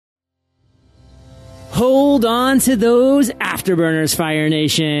Hold on to those afterburners, Fire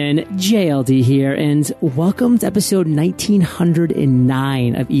Nation. JLD here, and welcome to episode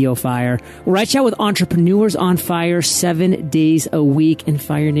 1909 of EO Fire, where I chat with entrepreneurs on fire 7 days a week. And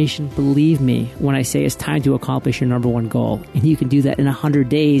Fire Nation, believe me when I say it's time to accomplish your number one goal. And you can do that in 100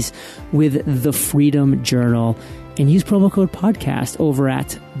 days with the Freedom Journal. And use promo code podcast over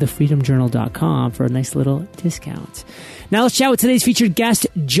at thefreedomjournal.com for a nice little discount. Now let's chat with today's featured guest,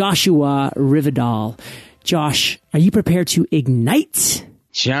 Joshua Rivedal. Josh, are you prepared to ignite?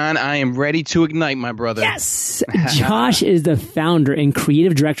 John, I am ready to ignite, my brother. Yes! Josh is the founder and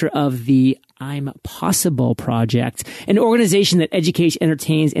creative director of the I'm Possible Project, an organization that educates,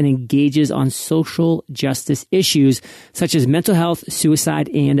 entertains, and engages on social justice issues such as mental health, suicide,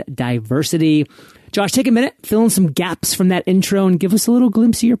 and diversity. Josh, take a minute, fill in some gaps from that intro, and give us a little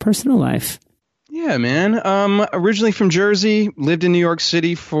glimpse of your personal life. Yeah, man. Originally from Jersey, lived in New York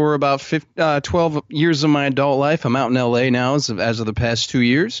City for about 12 years of my adult life. I'm out in LA now as of the past 2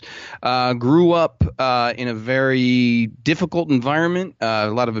 years. Grew up in a very difficult environment,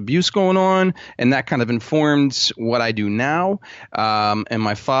 a lot of abuse going on, and that kind of informed what I do now. And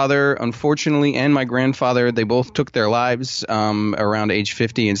my father, unfortunately, and my grandfather, they both took their lives around age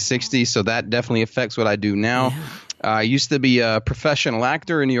 50 and 60, so that definitely affects what I do now. Yeah. I used to be a professional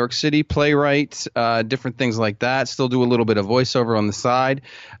actor in New York City, playwright, different things like that. Still do a little bit of voiceover on the side.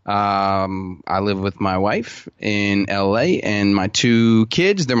 I live with my wife in LA and my two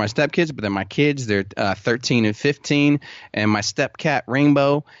kids. They're my stepkids, but they're my kids. They're 13 and 15. And my stepcat,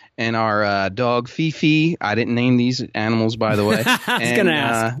 Rainbow, and our dog, Fifi. I didn't name these animals, by the way. I was going to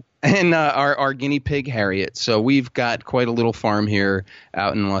ask. And our guinea pig, Harriet. So we've got quite a little farm here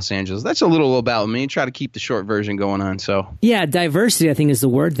out in Los Angeles. That's a little about me. Try to keep the short version going on. So yeah, diversity, I think, is the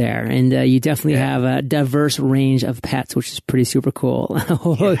word there. And you definitely have a diverse range of pets, which is pretty super cool.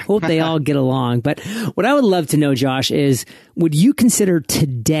 Hope they all get along. But what I would love to know, Josh, is would you consider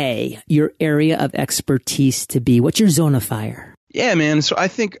today your area of expertise to be? What's your zone of fire? Yeah, man. So I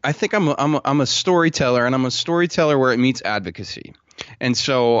think I'm a storyteller, and I'm a storyteller where it meets advocacy. And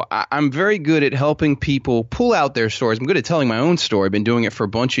so I'm very good at helping people pull out their stories. I'm good at telling my own story. I've been doing it for a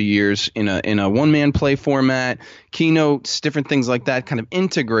bunch of years in a one-man play format, keynotes, different things like that, kind of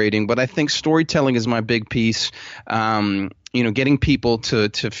integrating. But I think storytelling is my big piece. Getting people to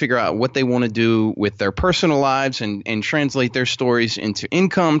figure out what they want to do with their personal lives and translate their stories into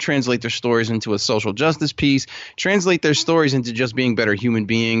income, translate their stories into a social justice piece, translate their stories into just being better human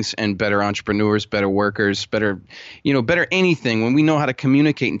beings and better entrepreneurs, better workers, better anything. When we know how to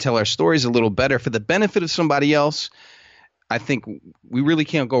communicate and tell our stories a little better for the benefit of somebody else, I think we really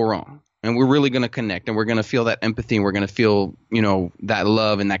can't go wrong. And we're really going to connect, and we're going to feel that empathy, and we're going to feel, that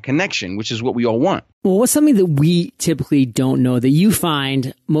love and that connection, which is what we all want. Well, what's something that we typically don't know that you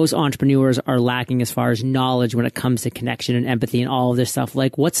find most entrepreneurs are lacking as far as knowledge when it comes to connection and empathy and all of this stuff?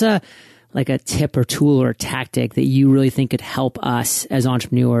 Like, what's a tip or tool or a tactic that you really think could help us as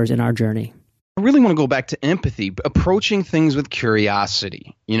entrepreneurs in our journey? I really want to go back to empathy, approaching things with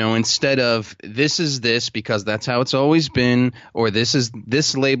curiosity, instead of this is this because that's how it's always been, or this is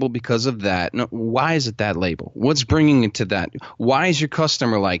this label because of that. No, why is it that label? What's bringing it to that? Why is your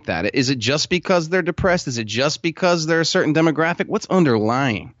customer like that? Is it just because they're depressed? Is it just because they're a certain demographic? What's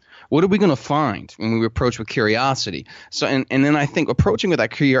underlying? What are we going to find when we approach with curiosity? So, and then I think approaching with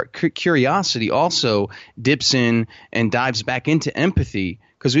that curiosity also dips in and dives back into empathy,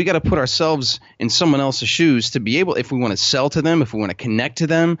 because we got to put ourselves in someone else's shoes to be able, if we want to sell to them, if we want to connect to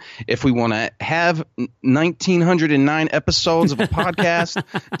them, if we want to have 1,909 episodes of a podcast,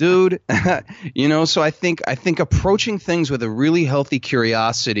 dude, so I think approaching things with a really healthy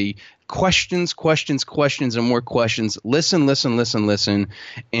curiosity, questions, and more questions, listen,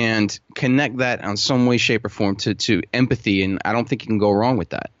 and connect that on some way, shape, or form to empathy. And I don't think you can go wrong with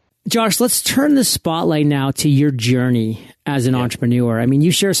that. Josh, let's turn the spotlight now to your journey as an entrepreneur. I mean, you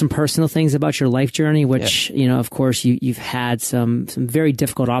share some personal things about your life journey, which, of course, you've had some very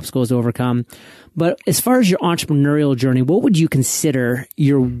difficult obstacles to overcome. But as far as your entrepreneurial journey, what would you consider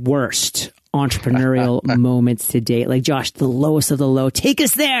your worst entrepreneurial moments to date? Like, Josh, the lowest of the low. Take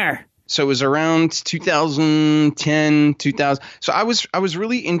us there. So it was around 2010, 2000. So I was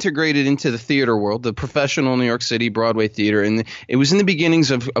really integrated into the theater world, the professional New York City Broadway theater. And it was in the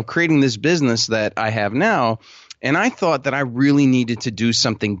beginnings of creating this business that I have now. And I thought that I really needed to do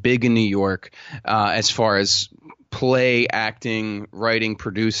something big in New York as far as play, acting, writing,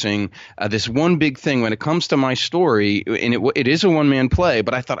 producing, this one big thing when it comes to my story, and it is a one-man play,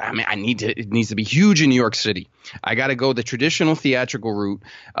 but I thought, it needs to be huge in New York City. I got to go the traditional theatrical route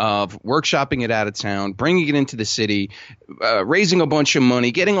of workshopping it out of town, bringing it into the city, raising a bunch of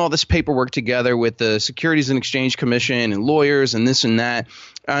money, getting all this paperwork together with the Securities and Exchange Commission and lawyers and this and that.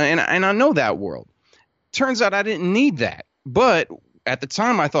 And I know that world. Turns out I didn't need that. But at the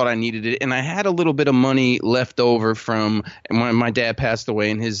time, I thought I needed it, and I had a little bit of money left over from when my dad passed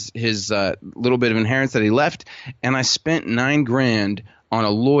away and his little bit of inheritance that he left, and I spent $9,000 on a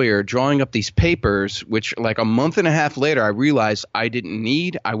lawyer drawing up these papers, which like a month and a half later, I realized I didn't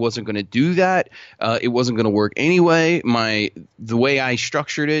need. I wasn't going to do that. It wasn't going to work anyway. The way I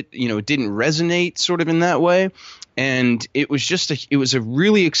structured it, it didn't resonate sort of in that way, and it was a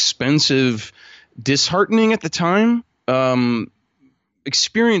really expensive, disheartening at the time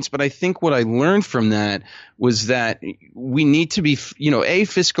experience. But I think what I learned from that was that we need to be, A,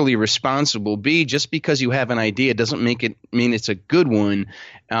 fiscally responsible. B, just because you have an idea doesn't mean it's a good one.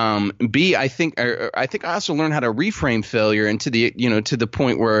 B, I think I also learned how to reframe failure and to the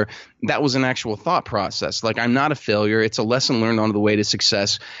point where that was an actual thought process. Like, I'm not a failure. It's a lesson learned on the way to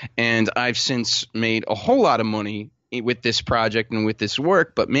success. And I've since made a whole lot of money with this project and with this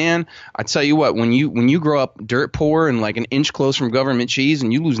work. But man, I tell you what, when you grow up dirt poor and like an inch close from government cheese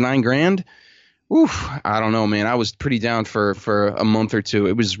and you lose $9,000, oof, I don't know, man. I was pretty down for a month or two.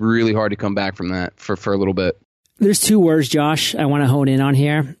 It was really hard to come back from that for a little bit. There's two words, Josh, I want to hone in on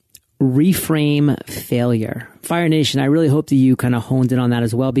here. Reframe failure. Fire Nation, I really hope that you kind of honed in on that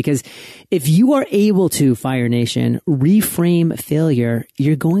as well, because if you are able to, Fire Nation, reframe failure,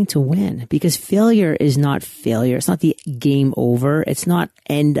 you're going to win, because failure is not failure. It's not the game over. It's not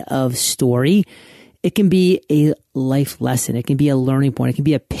end of story. It can be a life lesson. It can be a learning point. It can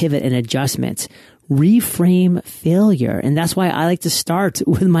be a pivot and adjustment. Reframe failure. And that's why I like to start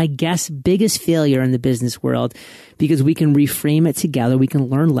with my guest's biggest failure in the business world, because we can reframe it together. We can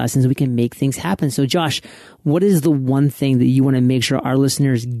learn lessons. We can make things happen. So Josh, what is the one thing that you want to make sure our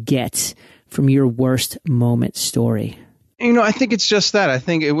listeners get from your worst moment story? I think it's just that. I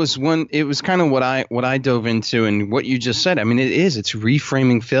think it was kind of what I dove into, and what you just said. I mean, it's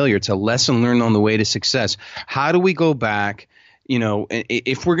reframing failure. It's a lesson learned on the way to success. How do we go back?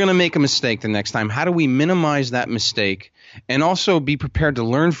 If we're going to make a mistake the next time, how do we minimize that mistake and also be prepared to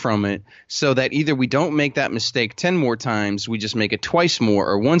learn from it, so that either we don't make that mistake 10 more times, we just make it twice more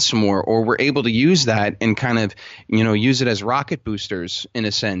or once more, or we're able to use that and kind of, use it as rocket boosters in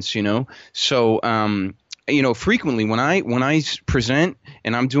a sense, So, frequently when I present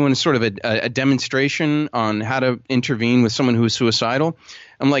and I'm doing sort of a demonstration on how to intervene with someone who is suicidal,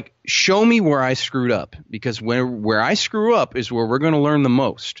 I'm like, show me where I screwed up, because where I screw up is where we're going to learn the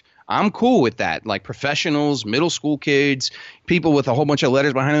most. I'm cool with that. Like professionals, middle school kids, people with a whole bunch of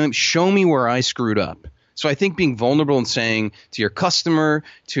letters behind them, show me where I screwed up. So I think being vulnerable and saying to your customer,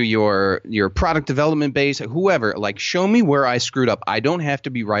 to your product development base, whoever, like, show me where I screwed up. I don't have to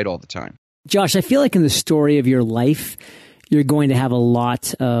be right all the time. Josh, I feel like in the story of your life, you're going to have a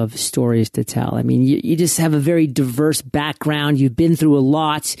lot of stories to tell. I mean, you just have a very diverse background. You've been through a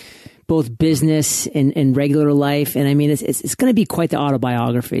lot, both business and regular life. And I mean, it's going to be quite the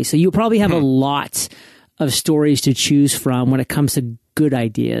autobiography. So you'll probably have a lot of stories to choose from when it comes to good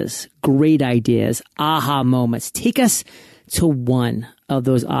ideas, great ideas, aha moments. Take us to one of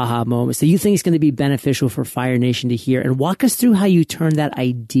those aha moments that you think is going to be beneficial for Fire Nation to hear, and walk us through how you turn that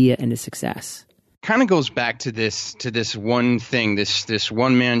idea into success. Kind of goes back to this one thing, this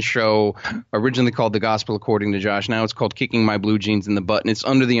one-man show, originally called The Gospel According to Josh. Now it's called Kicking My Blue Jeans in the Butt, and it's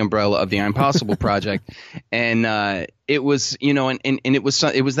under the umbrella of the I'm Possible Project. And it was, and it was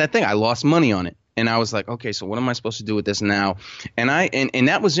that thing. I lost money on it. And I was like, okay, so what am I supposed to do with this now? And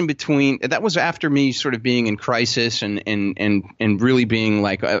that was in between. That was after me sort of being in crisis and really being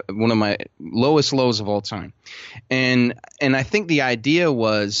like one of my lowest lows of all time. And I think the idea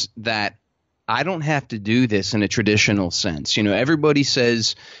was that I don't have to do this in a traditional sense. Everybody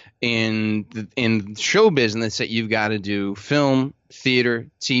says in show business that you've got to do film, theater,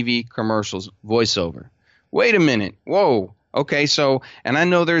 TV, commercials, voiceover. Wait a minute. Whoa. Okay, so, and I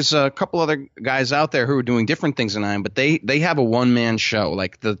know there's a couple other guys out there who are doing different things than I am, but they have a one-man show.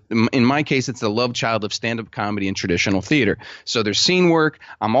 Like in my case, it's the love child of stand-up comedy and traditional theater. So there's scene work.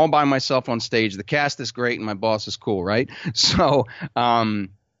 I'm all by myself on stage. The cast is great, and my boss is cool, right? So I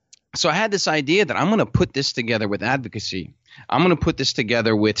had this idea that I'm going to put this together with advocacy. I'm going to put this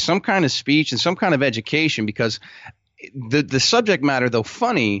together with some kind of speech and some kind of education, because the subject matter, though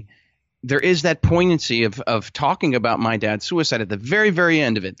funny, there is that poignancy of talking about my dad's suicide at the very, very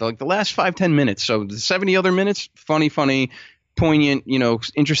end of it, like the last 5-10 minutes. So the 70 other minutes, funny, poignant,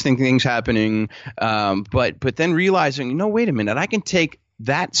 interesting things happening. But then realizing, wait a minute, I can take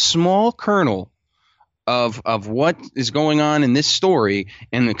that small kernel of what is going on in this story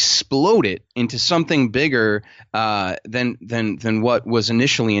and explode it into something bigger than what was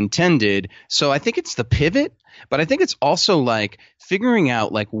initially intended. So I think it's the pivot. But I think it's also like figuring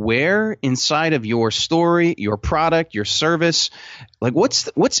out like where inside of your story, your product, your service, like what's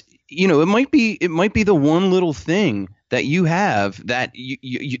it might be the one little thing that you have that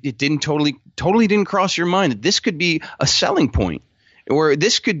it didn't totally didn't cross your mind that this could be a selling point, or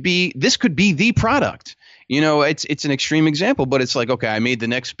this could be the product. It's an extreme example, but it's like, okay, I made the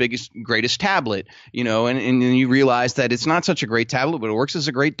next greatest tablet, and you realize that it's not such a great tablet, but it works as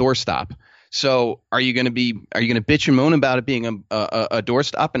a great doorstop. So are you going to bitch and moan about it being a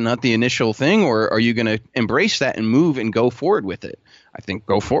doorstop and not the initial thing, or are you going to embrace that and move and go forward with it? I think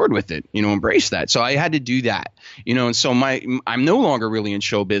go forward with it, embrace that. So I had to do that, and so I'm no longer really in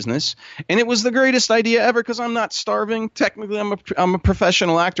show business, and it was the greatest idea ever because I'm not starving. Technically, I'm a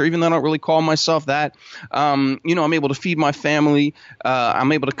professional actor, even though I don't really call myself that. I'm able to feed my family.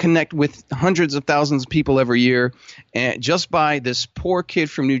 I'm able to connect with hundreds of thousands of people every year, and just by this poor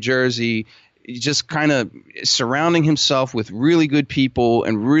kid from New Jersey just kind of surrounding himself with really good people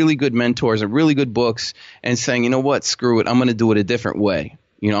and really good mentors and really good books and saying, you know what, screw it, I'm going to do it a different way.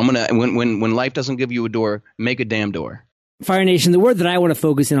 I'm going to, when life doesn't give you a door, make a damn door. Fire Nation, the word that I want to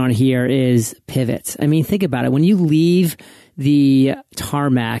focus in on here is pivot. I mean, think about it. When you leave the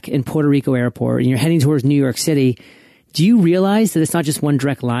tarmac in Puerto Rico airport and you're heading towards New York City, do you realize that it's not just one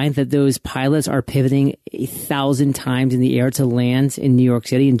direct line, that those pilots are pivoting 1,000 times in the air to land in New York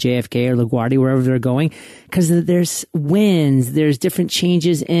City, in JFK or LaGuardia, wherever they're going? Because there's winds, there's different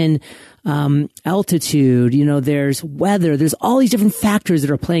changes in altitude, there's weather, there's all these different factors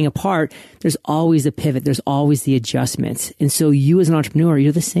that are playing a part. There's always a pivot. There's always the adjustment. And so you as an entrepreneur,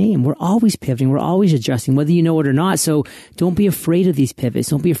 you're the same. We're always pivoting. We're always adjusting, whether you know it or not. So don't be afraid of these pivots.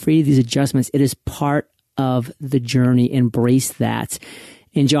 Don't be afraid of these adjustments. It is part of the journey. Embrace that.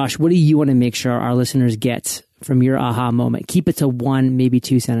 And Josh, what do you want to make sure our listeners get from your aha moment? Keep it to 1, maybe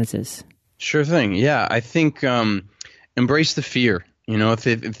 2 sentences. Sure thing. Yeah, I think embrace the fear.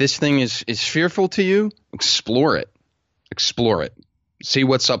 If this thing is fearful to you, explore it. See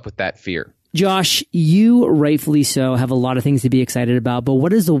what's up with that fear. Josh, you rightfully so have a lot of things to be excited about, but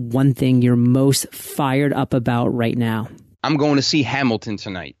what is the one thing you're most fired up about right now? I'm going to see Hamilton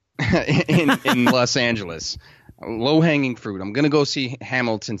tonight. in Los Angeles. Low-hanging fruit. I'm going to go see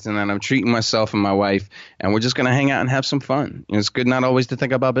Hamilton tonight. I'm treating myself and my wife, and we're just going to hang out and have some fun. It's good not always to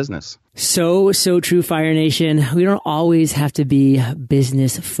think about business. So true, Fire Nation. We don't always have to be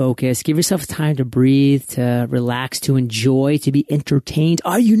business focused. Give yourself time to breathe, to relax, to enjoy, to be entertained.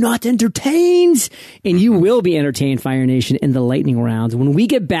 Are you not entertained? And you will be entertained, Fire Nation, in the lightning round when we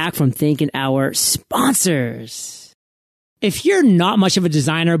get back from thanking our sponsors. If you're not much of a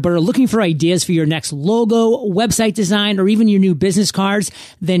designer, but are looking for ideas for your next logo, website design, or even your new business cards,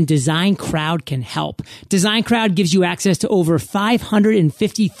 then Design Crowd can help. Design Crowd gives you access to over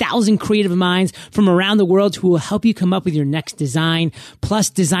 550,000 creative minds from around the world who will help you come up with your next design.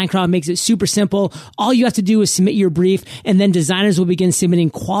 Plus, Design Crowd makes it super simple. All you have to do is submit your brief, and then designers will begin submitting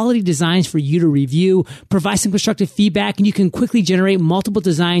quality designs for you to review, provide some constructive feedback, and you can quickly generate multiple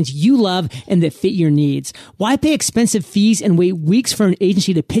designs you love and that fit your needs. Why pay expensive fees and wait weeks for an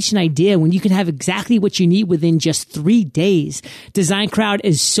agency to pitch an idea when you can have exactly what you need within just 3 days? Design Crowd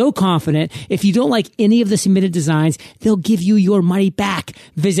is so confident if you don't like any of the submitted designs, they'll give you your money back.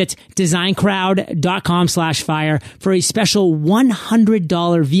 Visit designcrowd.com/fire for a special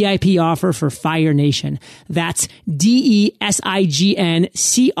 $100 VIP offer for Fire Nation. That's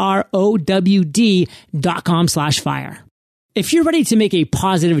DESIGNCROWD.com/fire. If you're ready to make a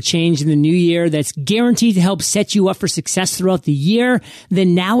positive change in the new year that's guaranteed to help set you up for success throughout the year,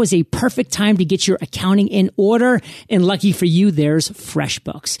 then now is a perfect time to get your accounting in order. And lucky for you, there's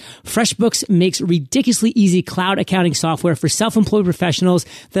FreshBooks. FreshBooks makes ridiculously easy cloud accounting software for self-employed professionals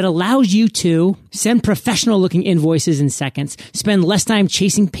that allows you to send professional-looking invoices in seconds, spend less time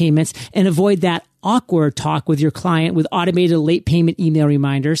chasing payments, and avoid that awkward talk with your client with automated late payment email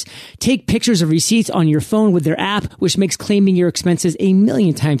reminders. Take pictures of receipts on your phone with their app, which makes claiming your expenses a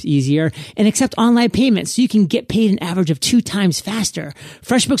million times easier, and accept online payments so you can get paid an average of 2 times faster.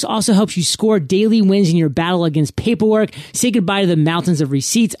 FreshBooks also helps you score daily wins in your battle against paperwork. Say goodbye to the mountains of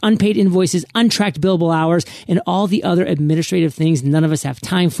receipts, unpaid invoices, untracked billable hours, and all the other administrative things none of us have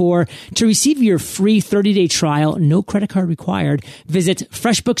time for. To receive your free 30-day trial, no credit card required, visit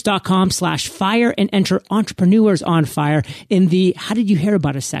freshbooks.com/fire and enter Entrepreneurs on Fire in the How Did You Hear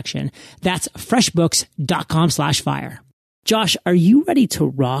About Us section. That's freshbooks.com/fire. Josh, are you ready to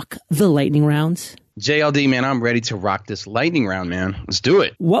rock the lightning round? JLD, man, I'm ready to rock this lightning round, man. Let's do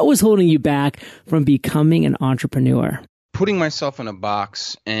it. What was holding you back from becoming an entrepreneur? Putting myself in a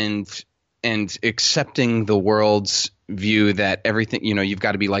box and accepting the world's view that everything, you've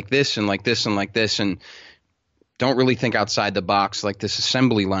got to be like this and like this and like this, and don't really think outside the box, like this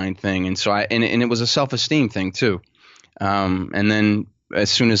assembly line thing. And so and it was a self-esteem thing too. And then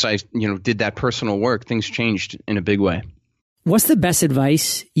as soon as I, did that personal work, things changed in a big way. What's the best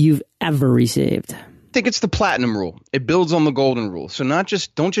advice you've ever received? I think it's the platinum rule. It builds on the golden rule. So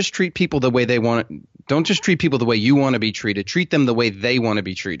don't just treat people the way they want. Don't just treat people the way you want to be treated. Treat them the way they want to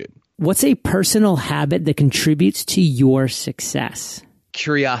be treated. What's a personal habit that contributes to your success?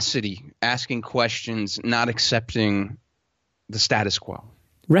 Curiosity, asking questions, not accepting the status quo.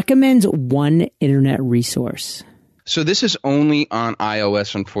 Recommend one internet resource. So this is only on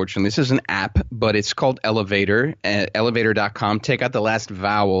iOS, unfortunately. This is an app, but it's called Elevator at elevator.com. Take out the last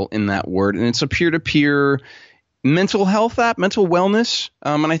vowel in that word, and it's a peer-to-peer mental health app, mental wellness.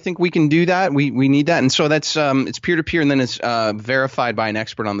 And I think we can do that. We need that. And so that's it's peer-to-peer, and then it's verified by an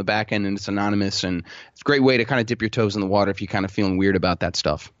expert on the back end, and it's anonymous. And it's a great way to kind of dip your toes in the water if you're kind of feeling weird about that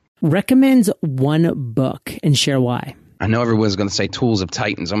stuff. Recommend one book and share why. I know everyone's going to say Tools of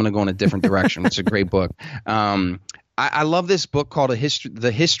Titans. I'm going to go in a different direction. It's a great book. I love this book called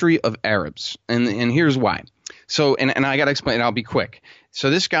The History of Arabs. And here's why. So, and I got to explain, I'll be quick. So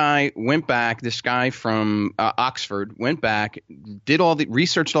this guy from Oxford went back,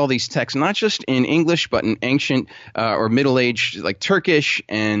 researched all these texts, not just in English, but in ancient or Middle Age, like Turkish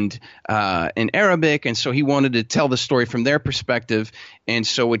and in Arabic. And so he wanted to tell the story from their perspective. And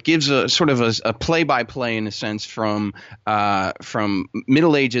so it gives a sort of a play-by-play in a sense from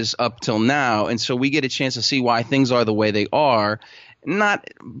Middle Ages up till now. And so we get a chance to see why things are the way they are. Not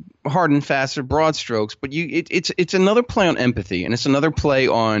hard and fast or broad strokes, but it's another play on empathy, and it's another play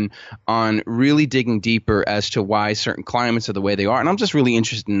on really digging deeper as to why certain climates are the way they are. And I'm just really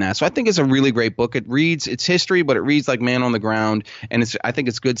interested in that. So I think it's a really great book. It's history, but it reads like man on the ground, and I think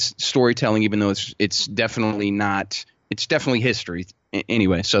it's good storytelling, even though it's definitely history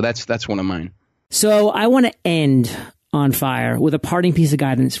anyway. So that's one of mine. So I want to end on fire with a parting piece of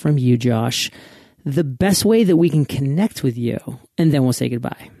guidance from you, Josh. The best way that we can connect with you, and then we'll say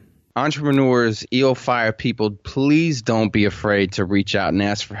goodbye. Entrepreneurs, EO Fire people, please don't be afraid to reach out and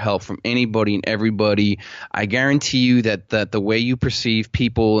ask for help from anybody and everybody. I guarantee you that the way you perceive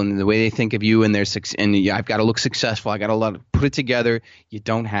people and the way they think of you and I've got to look successful, I got to put it together. You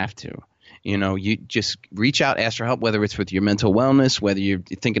don't have to. You just reach out, ask for help, whether it's with your mental wellness, whether you're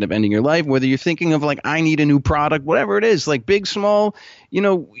thinking of ending your life, whether you're thinking of like, I need a new product, whatever it is, like big, small,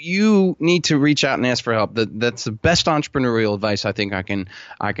 you need to reach out and ask for help. That's the best entrepreneurial advice I think I can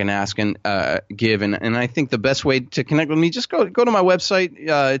ask and give. And I think the best way to connect with me, just go to my website.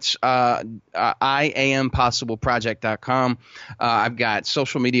 It's IamPossibleProject.com. I've got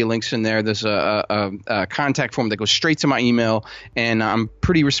social media links in there. There's a contact form that goes straight to my email, and I'm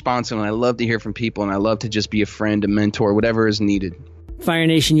pretty responsive, and I love to hear from people, and I love to just be a friend, a mentor, whatever is needed. Fire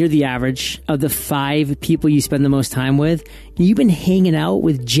Nation, you're the average of the 5 people you spend the most time with. You've been hanging out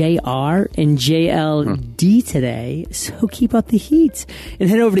with JR and JLD today, so keep up the heat. And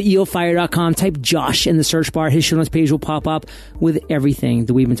head over to eofire.com, type Josh in the search bar. His show notes page will pop up with everything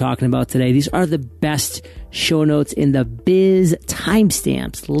that we've been talking about today. These are the best show notes in the biz,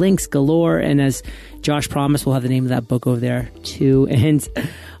 timestamps, links galore, and as Josh promised, we'll have the name of that book over there too. And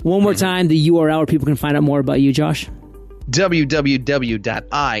one more time, the URL where people can find out more about you, Josh.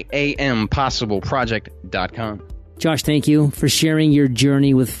 www.IamPossibleProject.com. Josh, thank you for sharing your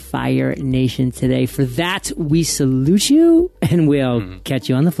journey with Fire Nation today. For that, we salute you, and we'll catch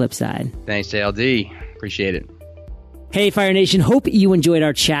you on the flip side. Thanks, JLD. Appreciate it. Hey, Fire Nation. Hope you enjoyed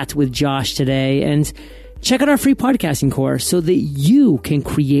our chat with Josh today, and check out our free podcasting course so that you can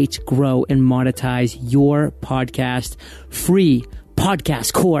create, grow, and monetize your podcast. Free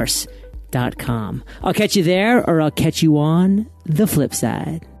podcast course.com. I'll catch you there, or I'll catch you on the flip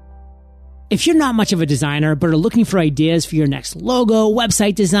side. If you're not much of a designer, but are looking for ideas for your next logo,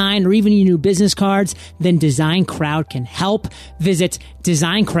 website design, or even your new business cards, then Design Crowd can help. Visit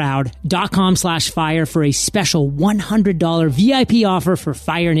designcrowd.com/fire for a special $100 VIP offer for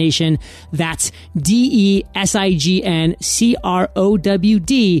Fire Nation. That's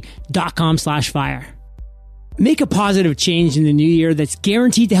DESIGNCROWD.com/fire. Make a positive change in the new year that's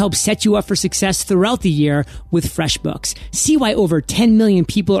guaranteed to help set you up for success throughout the year with FreshBooks. See why over 10 million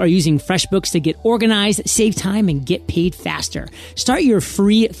people are using FreshBooks to get organized, save time, and get paid faster. Start your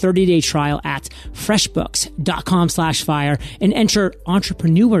free 30-day trial at freshbooks.com/fire and enter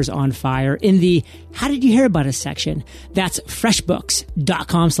Entrepreneurs on Fire in the How Did You Hear About Us section. That's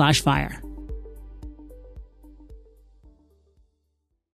freshbooks.com/fire.